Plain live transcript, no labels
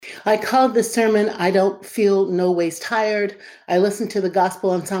I called this sermon, I Don't Feel No Ways Tired. I listen to the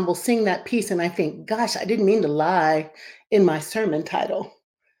gospel ensemble sing that piece and I think, gosh, I didn't mean to lie in my sermon title.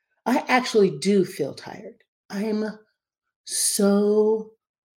 I actually do feel tired. I'm so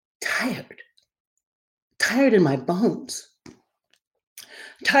tired, tired in my bones,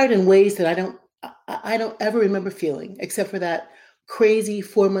 tired in ways that I don't ever remember feeling, except for that crazy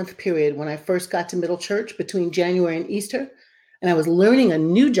 4-month period when I first got to Middle Church between January and Easter, and I was learning a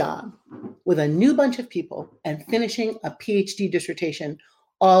new job with a new bunch of people and finishing a PhD dissertation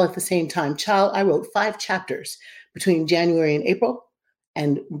all at the same time. Child, I wrote 5 chapters between January and April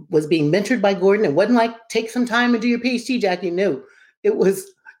and was being mentored by Gordon. It wasn't like, take some time and do your PhD, Jackie. No, it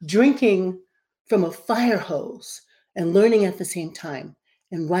was drinking from a fire hose and learning at the same time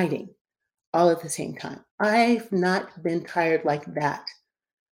and writing all at the same time. I've not been tired like that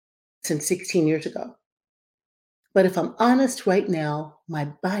since 16 years ago. But if I'm honest right now, my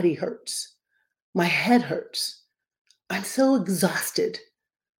body hurts. My head hurts. I'm so exhausted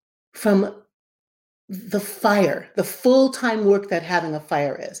from the fire, the full-time work that having a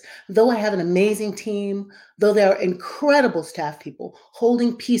fire is. Though I have an amazing team, though there are incredible staff people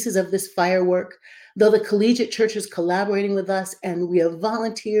holding pieces of this firework, though the collegiate church is collaborating with us and we have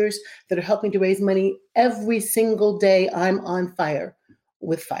volunteers that are helping to raise money, every single day I'm on fire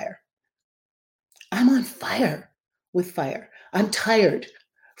with fire. I'm on fire with fire. I'm tired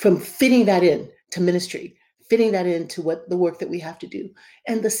from fitting that in to ministry, fitting that into what the work that we have to do.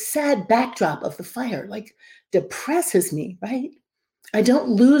 And the sad backdrop of the fire like depresses me, right? I don't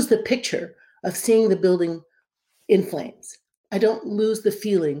lose the picture of seeing the building in flames. I don't lose the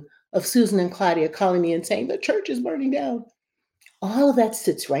feeling of Susan and Claudia calling me and saying the church is burning down. All of that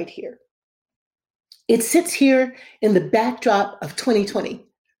sits right here. It sits here in the backdrop of 2020.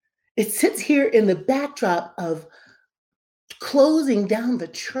 It sits here in the backdrop of closing down the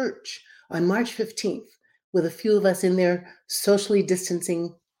church on March 15th with a few of us in there socially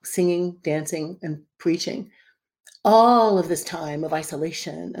distancing, singing, dancing, and preaching. All of this time of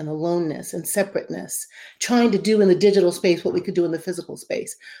isolation and aloneness and separateness, trying to do in the digital space what we could do in the physical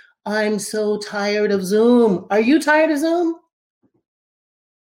space. I'm so tired of Zoom. Are you tired of Zoom?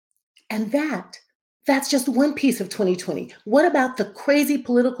 And that's just one piece of 2020. What about the crazy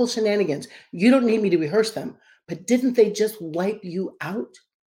political shenanigans? You don't need me to rehearse them, but didn't they just wipe you out?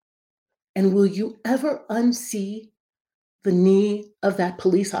 And will you ever unsee the knee of that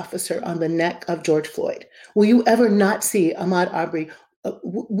police officer on the neck of George Floyd? Will you ever not see Ahmaud Arbery?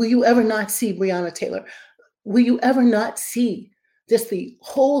 Will you ever not see Breonna Taylor? Will you ever not see just the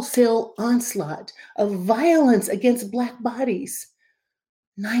wholesale onslaught of violence against Black bodies?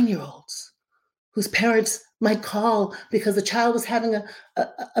 9-year-olds whose parents might call because the child was having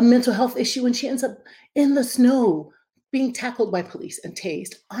a mental health issue and she ends up in the snow being tackled by police and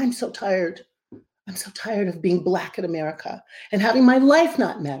tased. I'm so tired. I'm so tired of being Black in America and having my life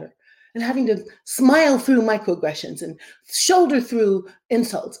not matter and having to smile through microaggressions and shoulder through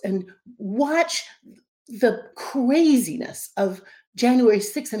insults and watch the craziness of January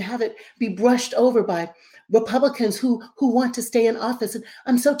 6th and have it be brushed over by Republicans who want to stay in office. And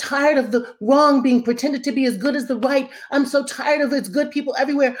I'm so tired of the wrong being pretended to be as good as the right. I'm so tired of it's good people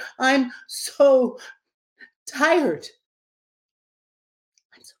everywhere. I'm so tired.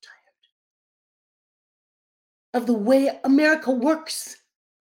 I'm so tired of the way America works,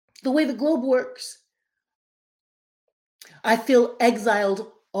 the way the globe works. I feel exiled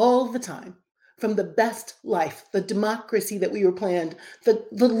all the time from the best life, the democracy that we were planned, the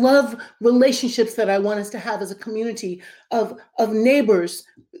love relationships that I want us to have as a community of neighbors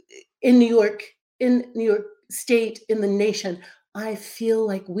in New York State, in the nation. I feel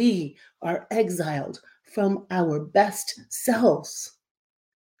like we are exiled from our best selves.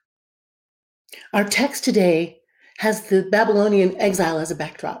 Our text today has the Babylonian exile as a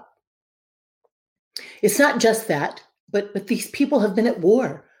backdrop. It's not just that, but these people have been at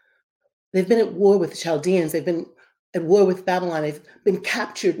war. They've been at war with the Chaldeans. They've been at war with Babylon. They've been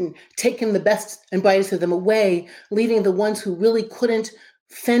captured and taken the best and brightest of them away, leaving the ones who really couldn't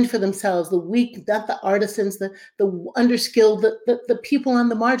fend for themselves, the weak, not the artisans, the underskilled, the people on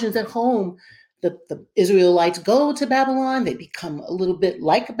the margins at home. The Israelites go to Babylon. They become a little bit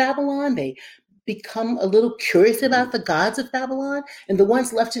like Babylon. They become a little curious about the gods of Babylon. And the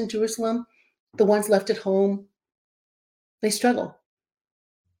ones left in Jerusalem, the ones left at home, they struggle.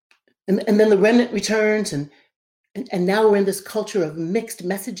 And then the remnant returns, and now we're in this culture of mixed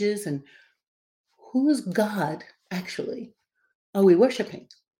messages. And whose God, actually, are we worshiping?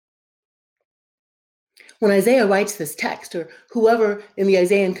 When Isaiah writes this text, or whoever in the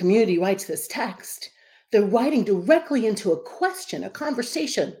Isaiah community writes this text, they're writing directly into a question, a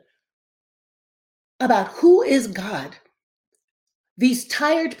conversation about who is God, these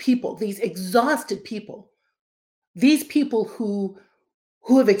tired people, these exhausted people, these people who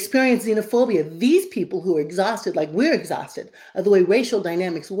have experienced xenophobia, these people who are exhausted, like we're exhausted, of the way racial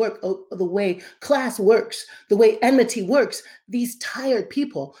dynamics work, of the way class works, the way enmity works, these tired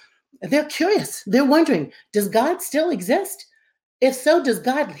people, they're curious. They're wondering, does God still exist? If so, does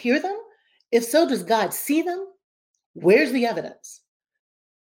God hear them? If so, does God see them? Where's the evidence?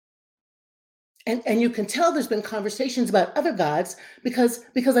 And you can tell there's been conversations about other gods because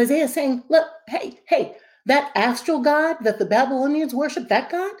Isaiah is saying, look, hey, that astral god that the Babylonians worship, that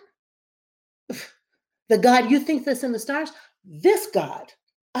God, the God you think that's in the stars, this God,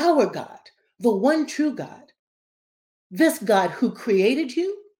 our God, the one true God, this God who created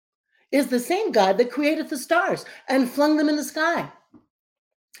you is the same God that created the stars and flung them in the sky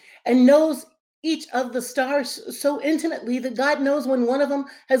and knows each of the stars so intimately that God knows when one of them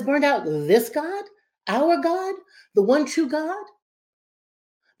has burned out. This God, our God, the one true God,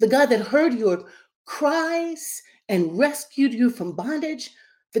 the God that heard your cries and rescued you from bondage,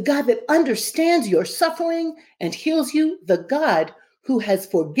 the God that understands your suffering and heals you, the God who has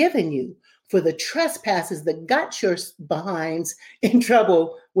forgiven you for the trespasses that got your behinds in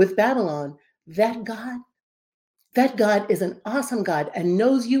trouble with Babylon. That God is an awesome God and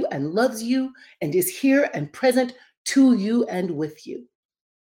knows you and loves you and is here and present to you and with you.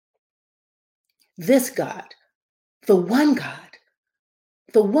 This God, the one God,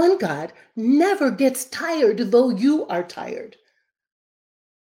 the one God never gets tired, though you are tired.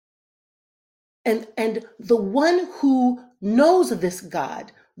 And the one who knows this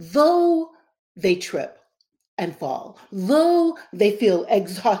God, though they trip and fall, though they feel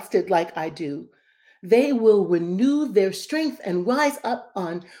exhausted like I do, they will renew their strength and rise up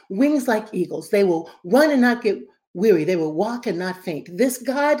on wings like eagles. They will run and not get weary. They will walk and not faint. This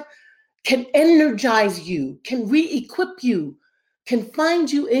God can energize you, can re-equip you, can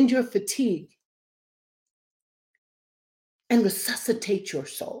find you in your fatigue and resuscitate your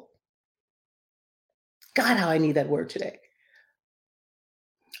soul. God, how I need that word today.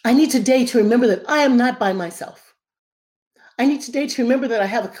 I need today to remember that I am not by myself. I need today to remember that I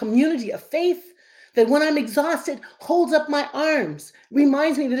have a community of faith that when I'm exhausted holds up my arms,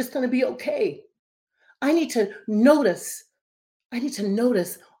 reminds me that it's going to be okay. I need to notice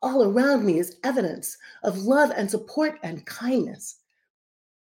all around me is evidence of love and support and kindness.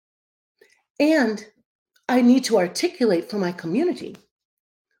 And I need to articulate for my community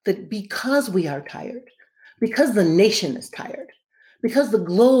that because we are tired, because the nation is tired, because the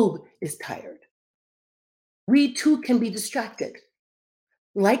globe is tired, we too can be distracted,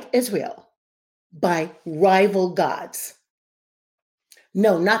 like Israel, by rival gods.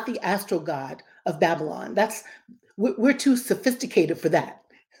 No, not the astral god of Babylon. We're too sophisticated for that.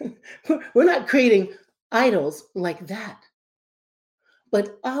 We're not creating idols like that.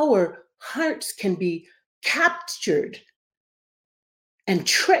 But our hearts can be captured and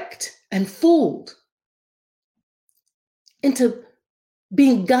tricked and fooled into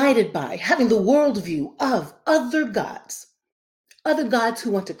being guided by having the worldview of other gods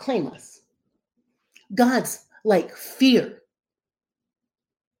who want to claim us, gods like fear,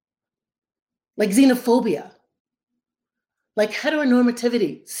 like xenophobia, like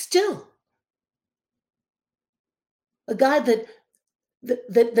heteronormativity, still a God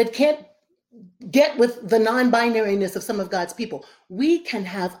that can't get with the non-binariness of some of God's people. We can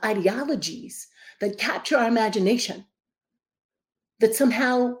have ideologies that capture our imagination, that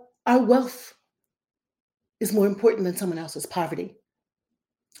somehow our wealth is more important than someone else's poverty,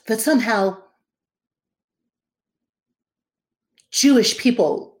 that somehow Jewish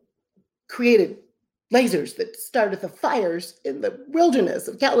people created lasers that started the fires in the wilderness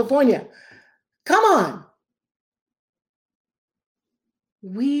of California. Come on.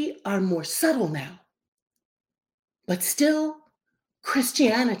 We are more subtle now, but still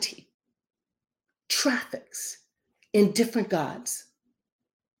Christianity traffics in different gods.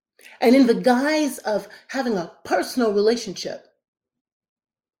 And in the guise of having a personal relationship,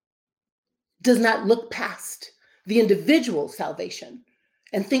 does not look past the individual salvation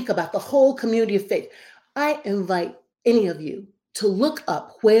and think about the whole community of faith. I invite any of you to look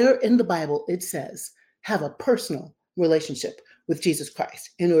up where in the Bible it says, have a personal relationship with Jesus Christ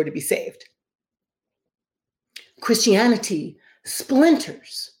in order to be saved. Christianity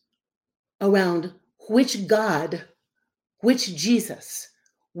splinters around which God, which Jesus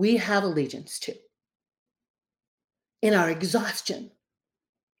we have allegiance to. In our exhaustion,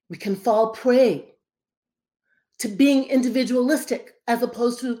 we can fall prey to being individualistic as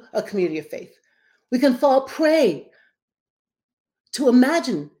opposed to a community of faith. We can fall prey to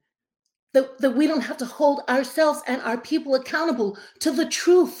imagine that we don't have to hold ourselves and our people accountable to the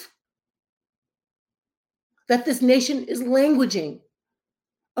truth that this nation is languaging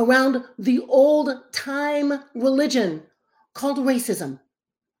around the old time religion called racism.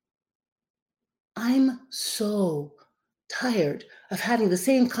 I'm so tired of having the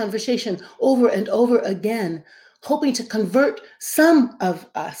same conversation over and over again, hoping to convert some of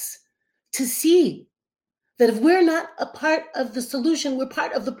us to see that if we're not a part of the solution, we're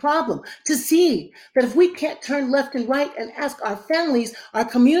part of the problem. To see that if we can't turn left and right and ask our families, our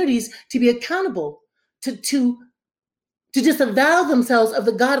communities to be accountable, to disavow themselves of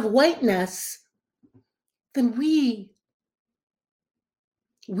the God of whiteness, then we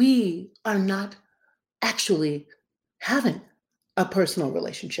are not actually having a personal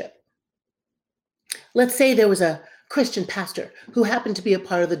relationship. Let's say there was a Christian pastor who happened to be a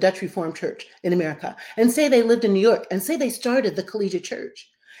part of the Dutch Reformed Church in America, and say they lived in New York, and say they started the Collegiate Church,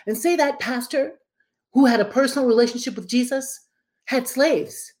 and say that pastor who had a personal relationship with Jesus had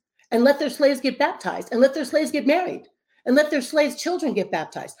slaves and let their slaves get baptized and let their slaves get married and let their slaves' children get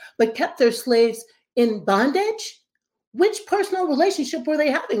baptized, but kept their slaves in bondage. Which personal relationship were they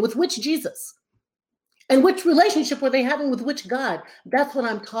having with which Jesus? And which relationship were they having with which God? That's what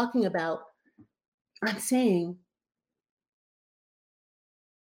I'm talking about. I'm saying,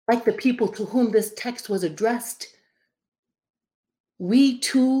 like the people to whom this text was addressed, we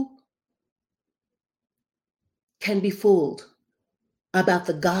too can be fooled about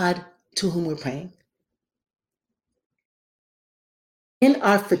the God to whom we're praying. In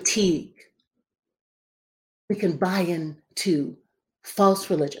our fatigue, we can buy into false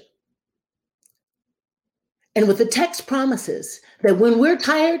religion. And what the text promises, that when we're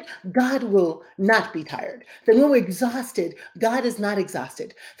tired, God will not be tired. That when we're exhausted, God is not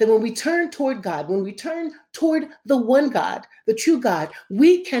exhausted. That when we turn toward God, when we turn toward the one God, the true God,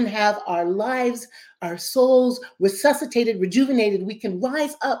 we can have our lives, our souls resuscitated, rejuvenated. We can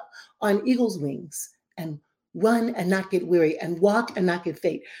rise up on eagle's wings and run and not get weary and walk and not get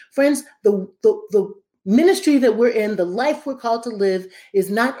faint. Friends, the ministry that we're in, the life we're called to live, is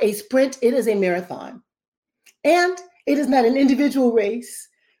not a sprint, it is a marathon. And it is not an individual race.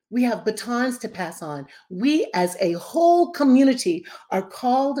 We have batons to pass on. We, as a whole community, are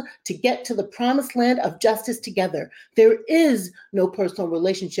called to get to the promised land of justice together. There is no personal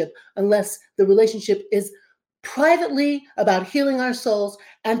relationship unless the relationship is privately about healing our souls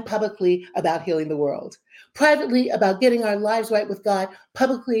and publicly about healing the world. Privately about getting our lives right with God,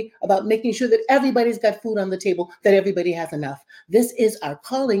 publicly about making sure that everybody's got food on the table, that everybody has enough. This is our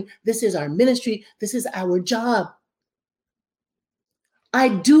calling. This is our ministry. This is our job. I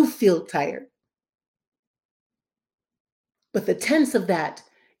do feel tired, but the tense of that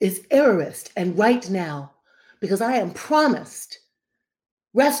is errorist and right now, because I am promised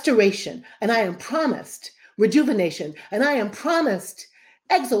restoration, and I am promised rejuvenation, and I am promised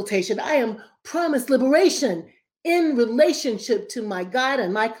exaltation. I am promised liberation in relationship to my God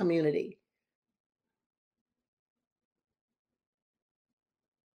and my community.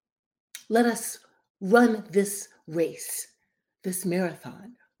 Let us run this race, this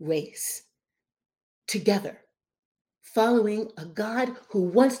marathon race together, following a God who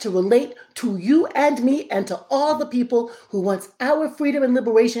wants to relate to you and me and to all the people, who wants our freedom and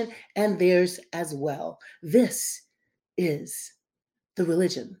liberation and theirs as well. This is the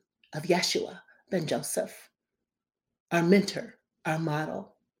religion of Yeshua ben Joseph, our mentor, our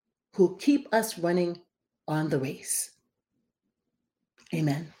model, who keep us running on the race.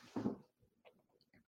 Amen.